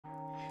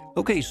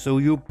Okay, so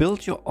you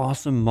built your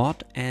awesome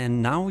mod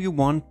and now you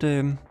want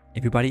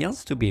everybody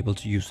else to be able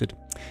to use it.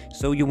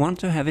 So you want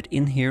to have it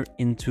in here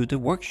into the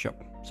workshop.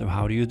 So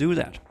how do you do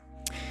that?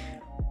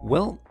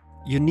 Well,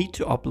 you need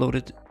to upload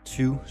it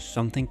to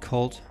something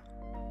called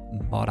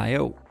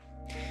mod.io,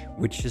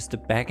 which is the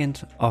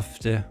backend of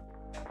the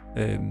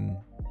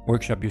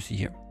workshop you see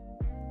here.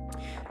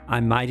 I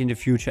might in the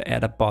future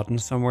add a button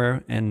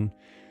somewhere, and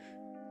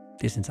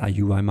this entire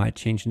UI might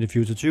change in the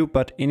future too.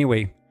 But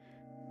anyway,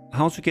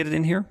 how to get it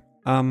in here?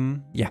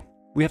 Yeah,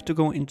 we have to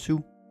go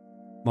into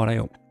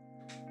mod.io.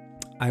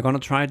 I'm gonna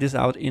try this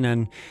out in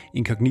an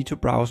incognito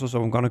browser,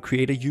 so I'm gonna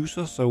create a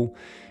user so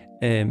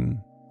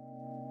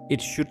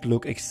it should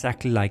look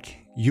exactly like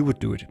you would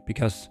do it,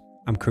 because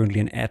I'm currently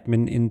an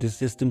admin in this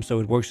system, so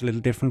it works a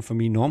little different for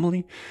me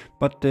normally.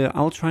 But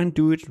I'll try and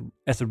do it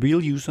as a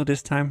real user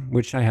this time,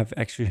 which I have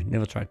actually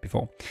never tried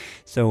before.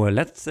 So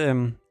let's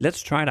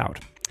try it out.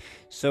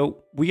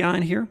 So we are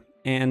in here,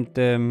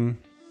 and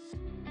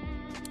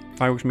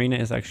Fireworks Mania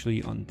is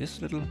actually on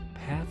this little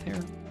path here.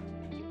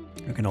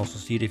 You can also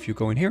see it if you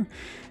go in here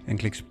and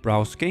click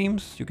browse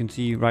games. You can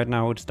see right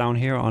now it's down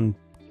here on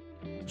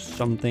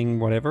something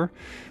whatever,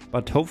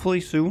 but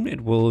hopefully soon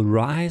it will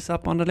rise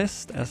up on the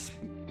list as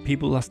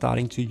people are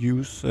starting to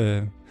use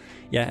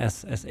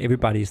as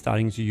everybody is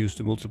starting to use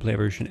the multiplayer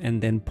version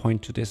and then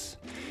point to this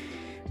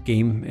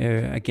game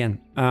again.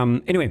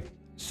 Anyway,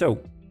 so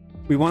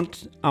we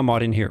want a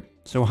mod in here.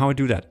 So how we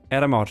do that?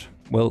 Add a mod.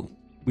 Well,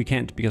 we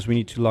can't because we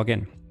need to log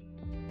in.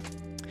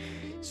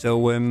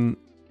 So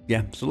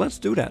yeah, so let's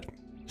do that.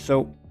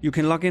 So you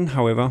can log in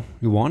however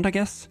you want, I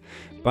guess,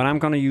 but I'm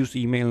gonna use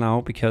email now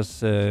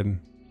because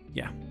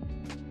yeah,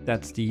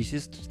 that's the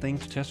easiest thing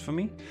to test for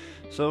me.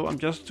 So I'm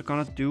just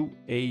gonna do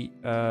a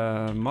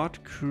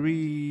mod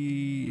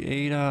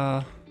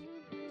creator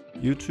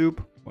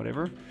YouTube,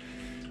 whatever,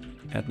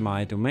 at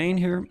my domain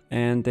here,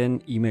 and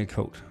then email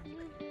code.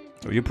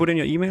 So you put in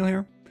your email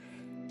here,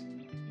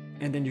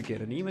 and then you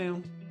get an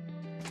email.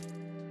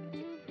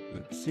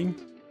 Let's see.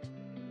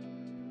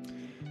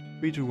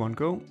 3, 2, 1,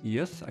 go.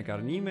 Yes, I got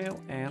an email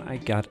and I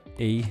got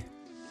a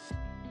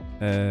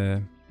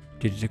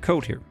digital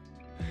code here.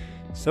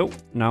 So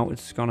now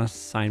it's gonna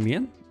sign me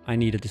in. I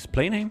need a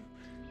display name.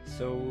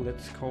 So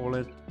let's call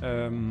it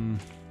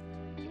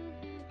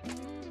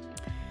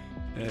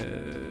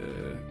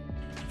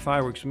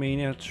Fireworks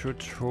Mania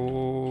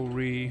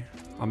tutorial.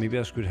 Or maybe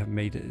I should have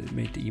made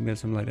the email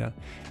something like that.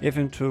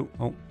 FM2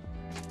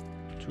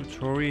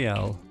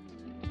 tutorial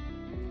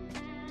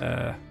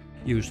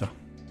user.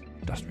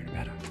 Doesn't really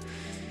matter.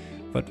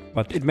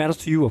 But it matters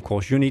to you, of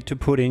course. You need to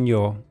put in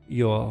your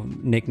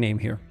nickname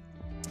here.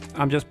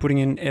 I'm just putting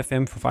in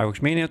FM for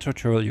Fireworks Mania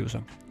tutorial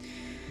user.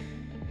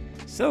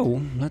 So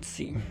let's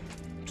see.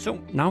 So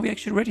now we're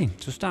actually ready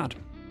to start.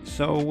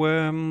 So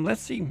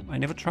let's see. I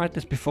never tried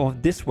this before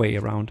this way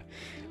around.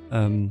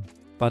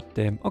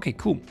 Okay,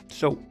 cool.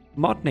 So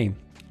mod name.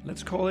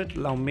 Let's call it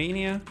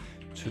Laumania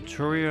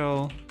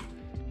tutorial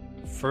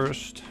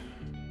first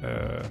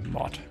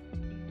mod.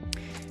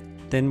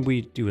 Then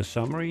we do a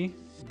summary.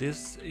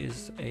 This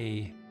is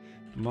a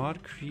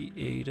mod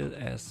created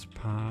as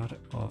part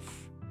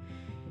of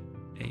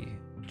a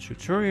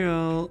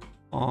tutorial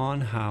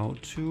on how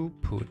to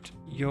put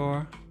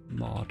your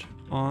mod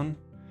on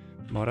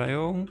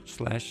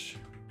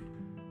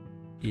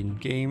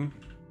mod.io/in-game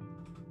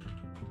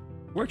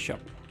workshop.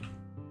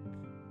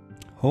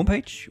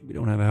 Homepage. We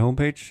don't have a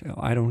homepage.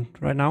 I don't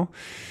right now.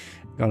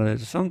 Got a little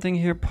something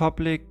here.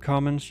 Public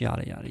comments.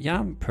 Yada yada.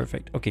 Yeah,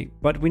 perfect. Okay,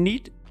 but we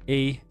need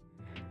a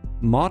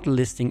mod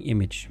listing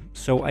image.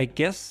 So I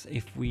guess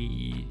if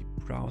we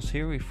browse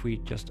here, if we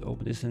just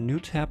open this in a new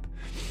tab,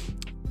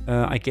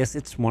 I guess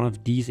it's one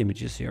of these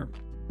images here.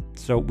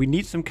 So we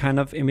need some kind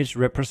of image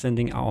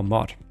representing our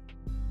mod.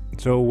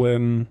 So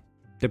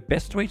the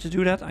best way to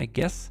do that, I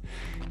guess,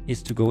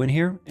 is to go in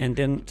here and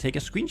then take a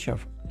screenshot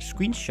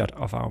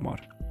of our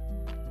mod.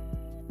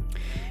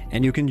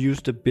 And you can use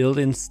the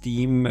built-in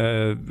Steam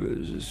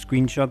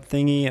screenshot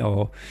thingy,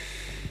 or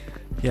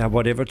yeah,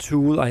 whatever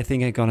tool I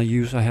think I'm gonna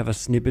use. I have a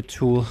snippet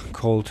tool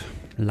called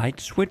Light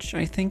Switch,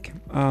 I think.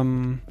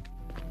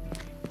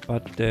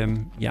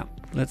 Yeah,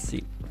 let's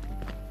see.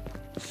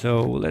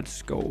 So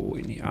let's go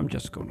in here. I'm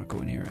just gonna go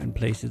in here and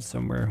place it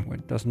somewhere where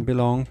it doesn't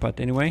belong. But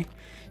anyway,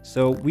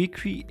 so we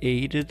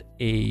created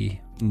a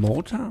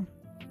mortar.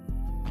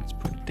 Let's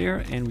put it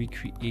there, and we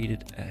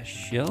created a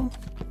shell.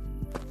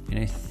 And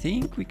I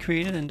think we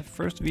created in the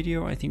first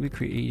video, I think we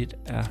created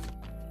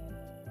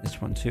this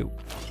one too.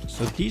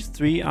 So these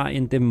three are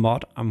in the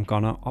mod I'm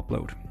gonna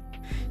upload.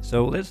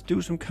 So let's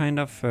do some kind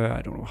of,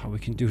 I don't know how we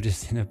can do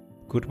this in a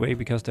good way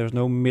because there's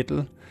no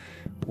middle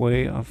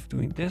way of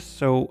doing this.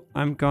 So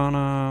I'm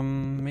gonna,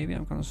 maybe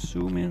I'm gonna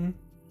zoom in.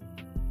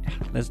 Yeah,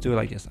 let's do it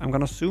like this. I'm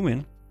gonna zoom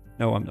in.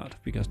 No, I'm not,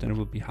 because then it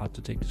will be hard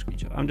to take the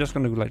screenshot. I'm just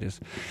gonna do like this.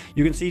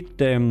 You can see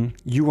the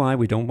UI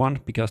we don't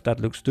want because that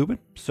looks stupid.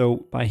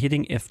 So by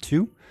hitting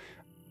F2,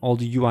 all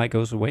the UI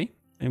goes away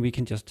and we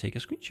can just take a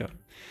screenshot.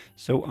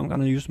 So I'm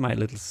gonna use my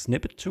little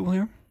snippet tool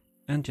here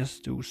and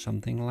just do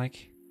something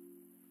like,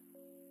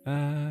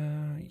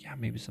 yeah, yeah,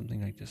 maybe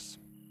something like this.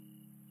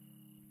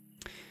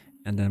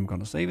 And then I'm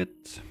gonna save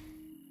it.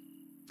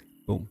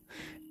 Boom.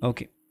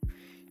 Okay.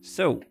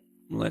 So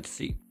let's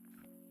see.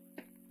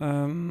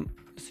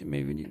 Let's see,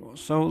 maybe we need more.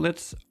 So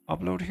let's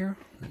upload here.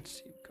 Let's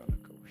see, gotta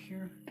go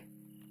here.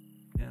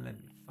 And let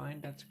me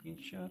find that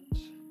screenshot.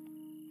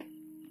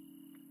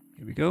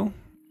 Here we go.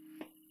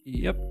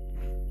 Yep.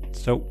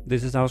 So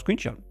this is our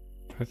screenshot.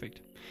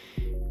 Perfect.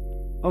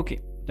 Okay,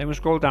 then we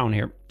scroll down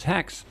here.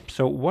 Tags.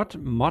 So what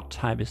mod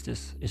type is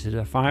this? Is it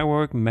a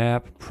firework,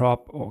 map,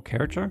 prop, or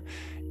character?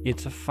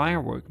 It's a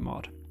firework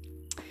mod.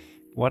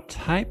 What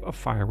type of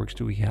fireworks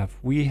do we have?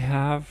 We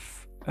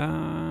have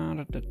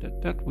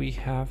we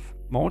have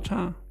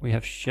mortar, we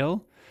have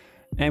shell,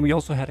 and we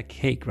also had a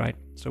cake, right?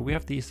 So we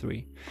have these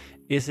three.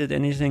 Is it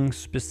anything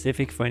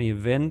specific for any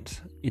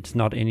event? It's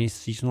not any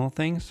seasonal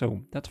thing,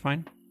 so that's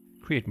fine.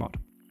 Create mod.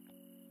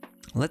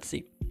 Let's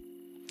see.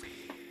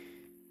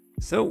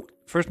 So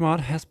first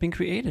mod has been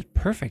created.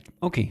 Perfect.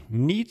 Okay,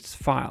 needs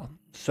file.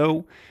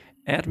 So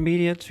add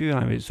media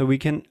to so we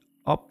can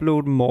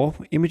upload more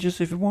images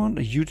if you want,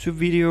 a YouTube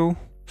video,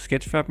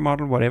 Sketchfab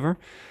model, whatever.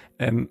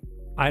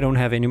 I don't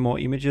have any more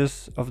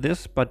images of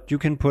this, but you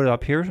can put it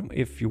up here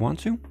if you want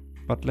to.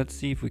 But let's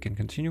see if we can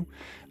continue.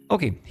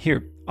 Okay,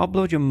 here,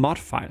 upload your mod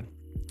file.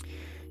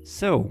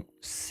 So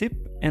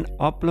zip and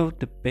upload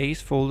the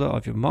base folder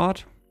of your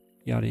mod.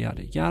 Yada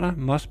yada yada.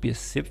 Must be a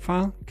zip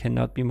file.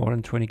 Cannot be more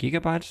than 20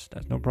 gigabytes.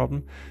 That's no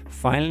problem.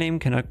 File name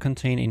cannot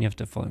contain any of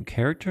the following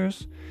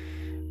characters.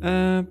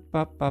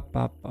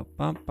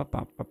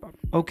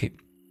 Okay.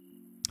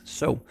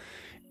 So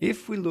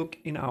if we look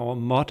in our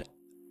mod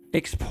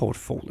export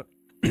folder.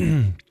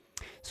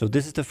 So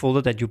this is the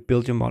folder that you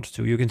build your mods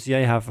to. You can see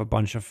I have a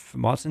bunch of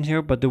mods in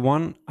here, but the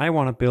one I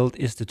want to build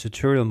is the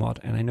tutorial mod.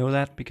 And I know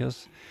that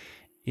because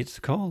it's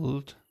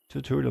called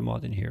tutorial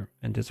mod in here.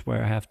 And that's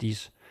where I have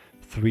these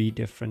 3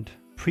 different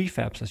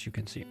prefabs, as you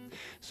can see.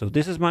 So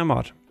this is my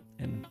mod.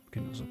 And you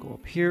can also go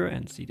up here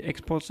and see the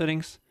export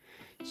settings.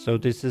 So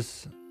this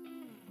is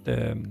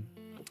the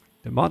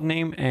mod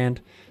name,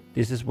 and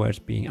this is where it's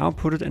being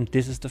outputted, and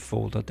this is the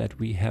folder that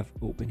we have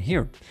open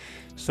here.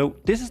 So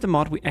this is the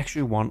mod we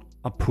actually want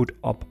to put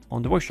up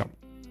on the workshop.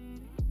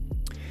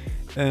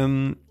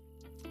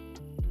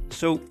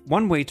 So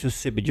one way to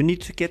zip it, you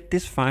need to get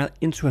this file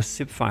into a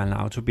zip file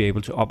now to be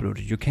able to upload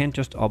it. You can't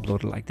just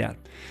upload it like that.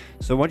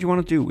 So what you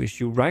want to do is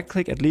you right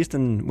click, at least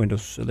in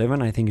Windows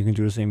 11, I think you can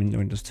do the same in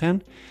Windows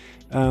 10.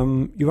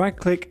 You right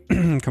click,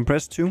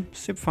 compress to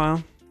zip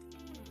file,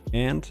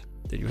 and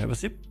then you have a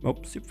zip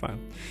file.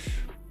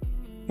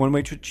 One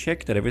way to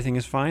check that everything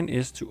is fine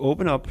is to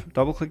open up,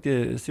 double click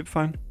the zip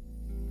file,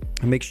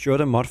 and make sure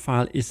the mod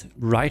file is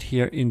right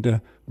here in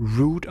the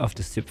root of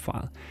the zip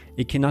file.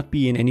 It cannot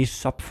be in any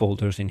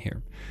subfolders in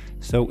here.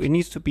 So it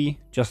needs to be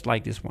just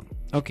like this one.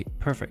 Okay,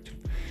 perfect.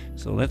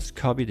 So let's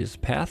copy this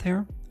path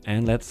here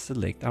and let's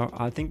select our,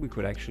 I think we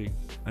could actually,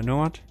 I know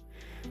what?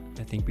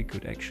 I think we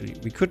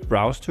could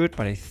browse to it,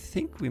 but I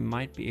think we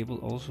might be able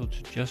also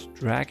to just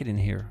drag it in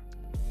here.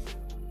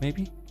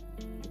 Maybe?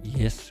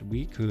 Yes,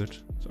 we could.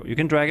 So you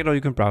can drag it or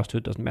you can browse to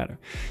it, doesn't matter.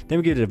 Then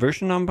we get a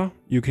version number.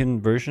 You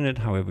can version it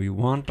however you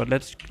want, but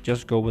let's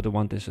just go with the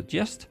one they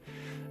suggest.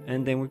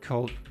 And then we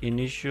call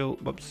initial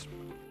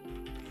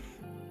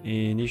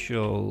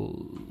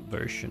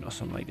version or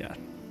something like that.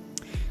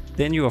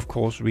 Then you of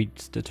course read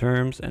the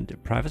terms and the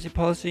privacy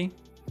policy.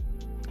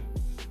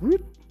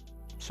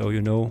 So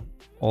you know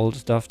all the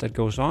stuff that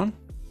goes on.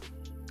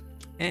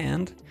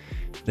 And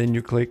then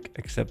you click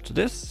accept to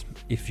this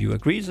if you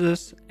agree to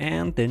this,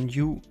 and then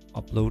you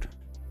upload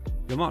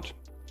your mod.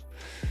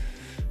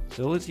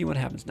 So let's see what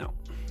happens now.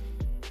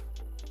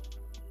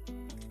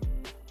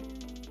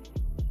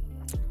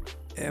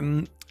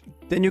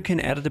 Then you can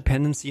add a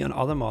dependency on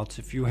other mods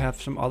if you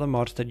have some other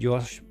mods that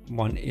your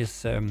one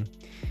is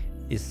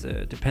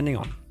depending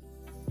on.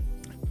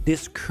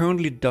 This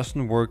currently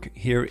doesn't work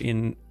here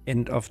in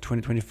end of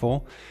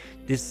 2024.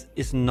 This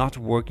is not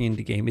working in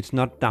the game. It's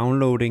not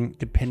downloading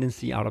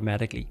dependency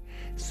automatically.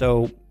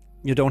 So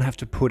you don't have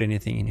to put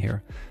anything in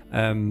here.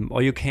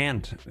 Or you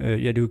can't.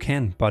 Yeah, you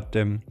can. But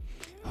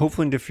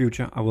hopefully in the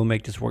future, I will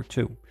make this work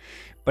too.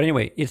 But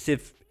anyway, it's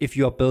if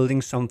you are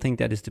building something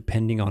that is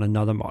depending on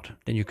another mod,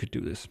 then you could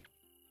do this.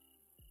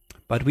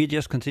 But we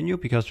just continue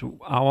because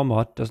our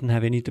mod doesn't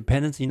have any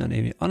dependency on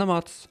any other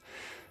mods.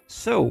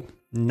 So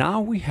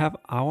now we have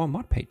our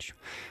mod page.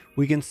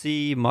 We can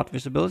see mod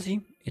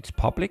visibility. It's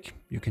public.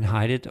 You can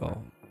hide it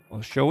or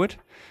show it.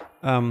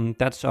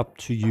 That's up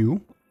to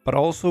you. But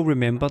also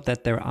remember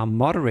that there are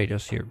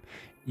moderators here.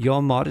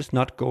 Your mod is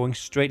not going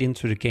straight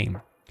into the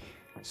game.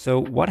 So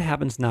what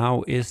happens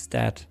now is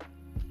that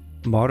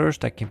modders,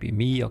 that can be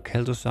me or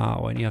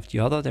Keldosar or any of the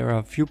other, there are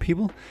a few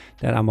people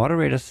that are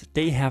moderators.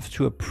 They have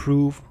to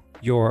approve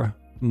your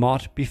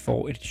mod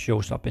before it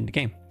shows up in the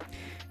game.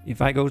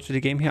 If I go to the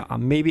game here,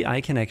 maybe I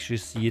can actually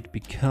see it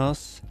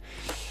because,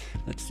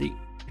 let's see,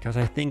 because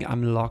I think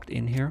I'm logged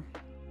in here.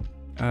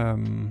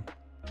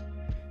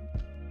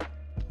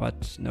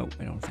 But no,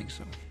 I don't think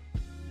so.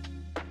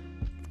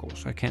 Of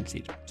course, I can't see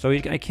it. So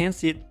I can't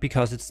see it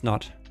because it's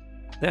not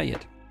there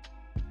yet.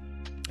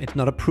 It's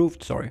not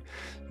approved, sorry.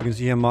 You can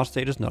see here mod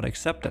status not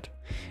accepted.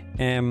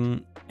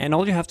 And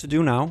all you have to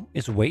do now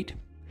is wait.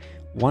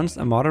 Once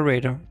a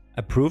moderator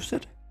approves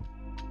it,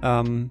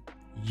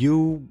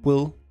 you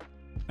will,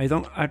 I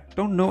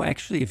don't know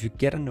actually if you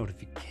get a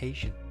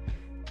notification.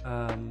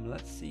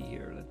 Let's see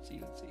here, let's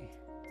see.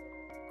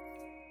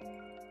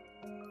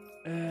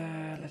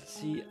 Let's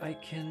see, I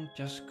can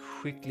just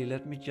quickly,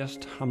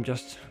 I'm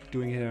just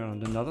doing it here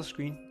on another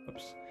screen,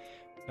 oops,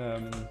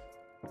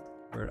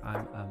 where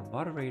I'm a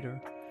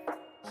moderator.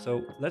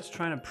 So let's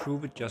try and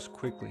approve it just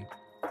quickly.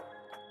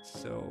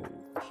 So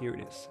here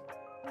it is.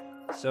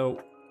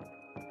 So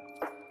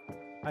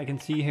I can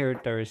see here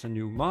there is a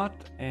new mod,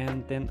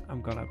 and then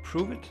I'm gonna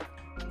approve it.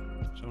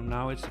 So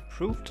now it's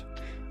approved.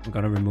 I'm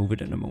gonna remove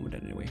it in a moment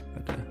anyway.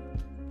 But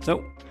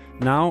so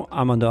now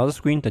I'm on the other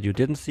screen that you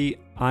didn't see.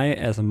 I,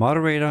 as a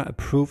moderator,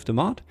 approved the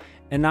mod,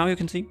 and now you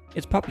can see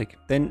it's public.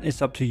 Then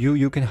it's up to you.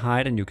 You can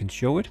hide and you can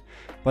show it,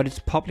 but it's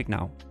public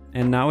now.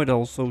 And now it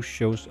also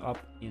shows up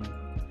in.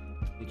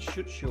 It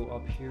should show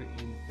up here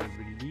in the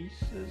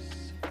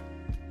releases.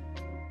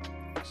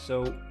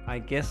 So I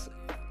guess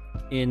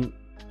in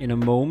a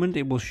moment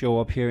it will show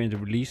up here in the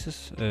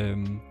releases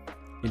in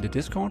the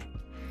Discord,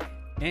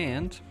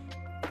 and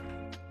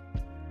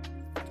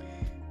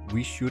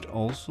we should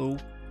also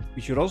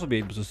be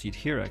able to see it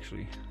here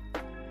actually.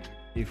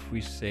 If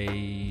we say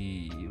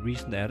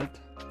recent added,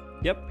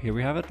 yep, here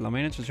we have it,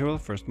 Mania tutorial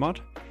first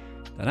mod,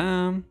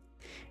 ta-da!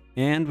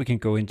 And we can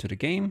go into the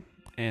game,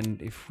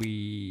 and if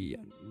we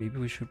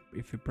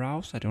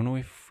browse, I don't know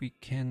if we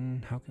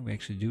can, how can we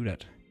actually do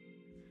that?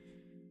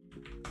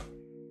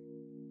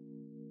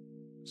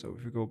 So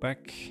if we go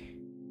back,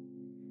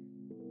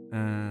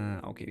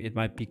 okay, it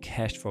might be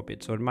cached for a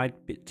bit, so it might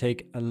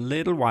take a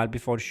little while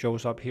before it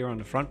shows up here on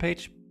the front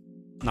page.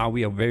 Now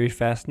we are very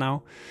fast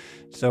now,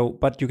 so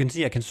but you can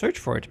see I can search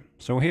for it.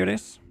 So here it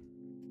is,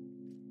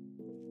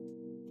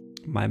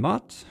 my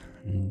mod,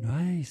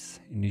 nice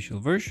initial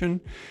version,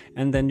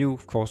 and then you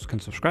of course can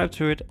subscribe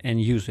to it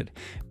and use it.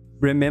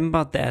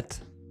 Remember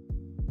that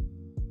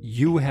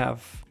you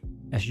have,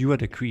 as you are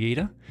the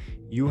creator,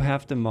 you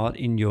have the mod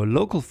in your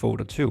local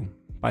folder too.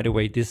 By the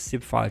way, this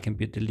zip file can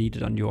be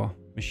deleted on your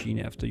machine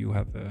after you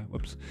have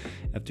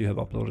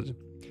uploaded it.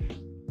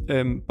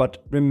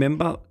 But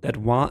remember that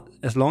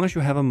as long as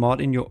you have a mod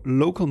in your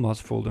local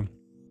mods folder,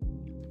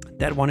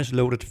 that one is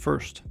loaded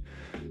first.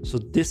 So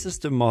this is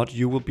the mod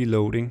you will be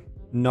loading,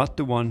 not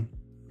the one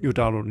you're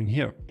downloading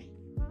here.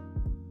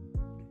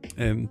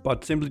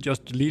 But simply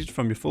just delete it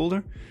from your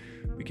folder.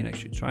 We can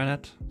actually try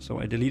that. So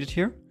I delete it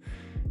here,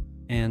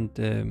 and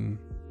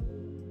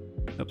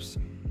oops.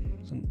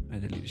 I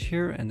delete it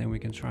here, and then we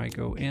can try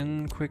go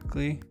in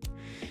quickly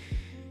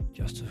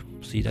just to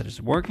see that it's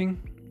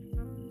working.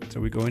 So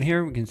we go in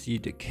here, we can see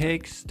the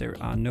cakes. There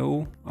are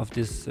no of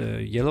this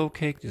yellow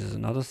cake. This is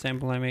another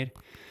sample I made,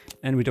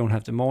 and we don't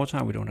have the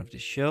mortar, we don't have the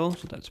shell,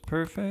 so that's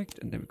perfect.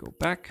 And then we go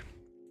back.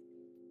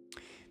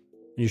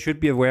 And you should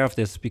be aware of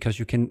this because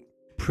you can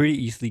pretty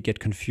easily get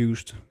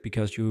confused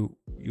because you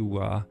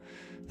are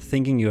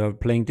thinking you are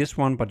playing this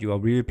one, but you are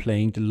really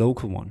playing the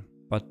local one.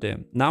 But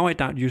now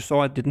you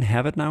saw I didn't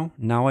have it now.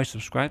 Now I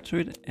subscribe to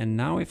it, and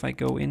now if I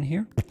go in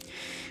here,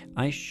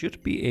 I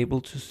should be able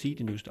to see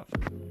the new stuff.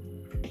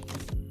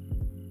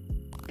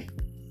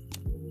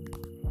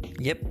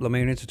 Yep,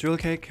 Mania tutorial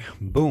cake,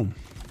 boom.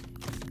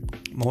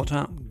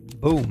 Mortar,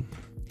 boom.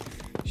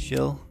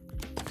 Shell,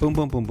 boom,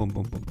 boom, boom, boom,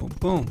 boom, boom, boom,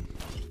 boom.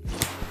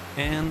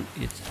 And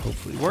it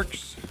hopefully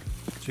works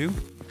too.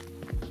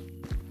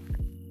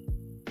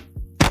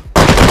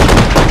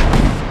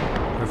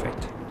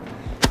 Perfect.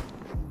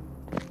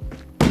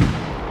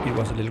 It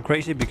was a little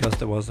crazy because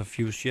there was a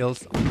few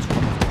shells on top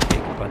of the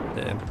cake, but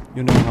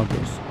you know how it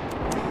goes.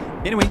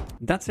 Anyway,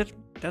 that's it.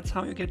 That's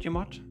how you get your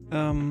mod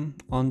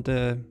on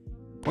the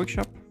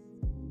workshop.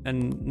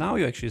 And now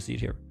you actually see it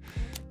here.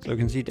 So you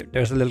can see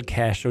there's a little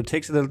cache. So it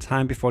takes a little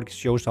time before it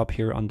shows up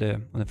here on the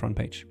front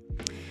page.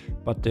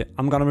 But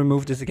I'm gonna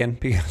remove this again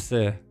because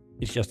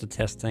it's just a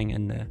test thing,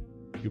 and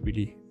you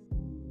really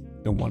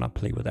don't wanna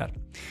play with that.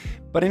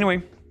 But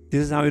anyway,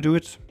 this is how you do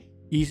it.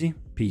 Easy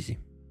peasy.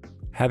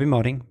 Happy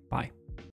modding. Bye.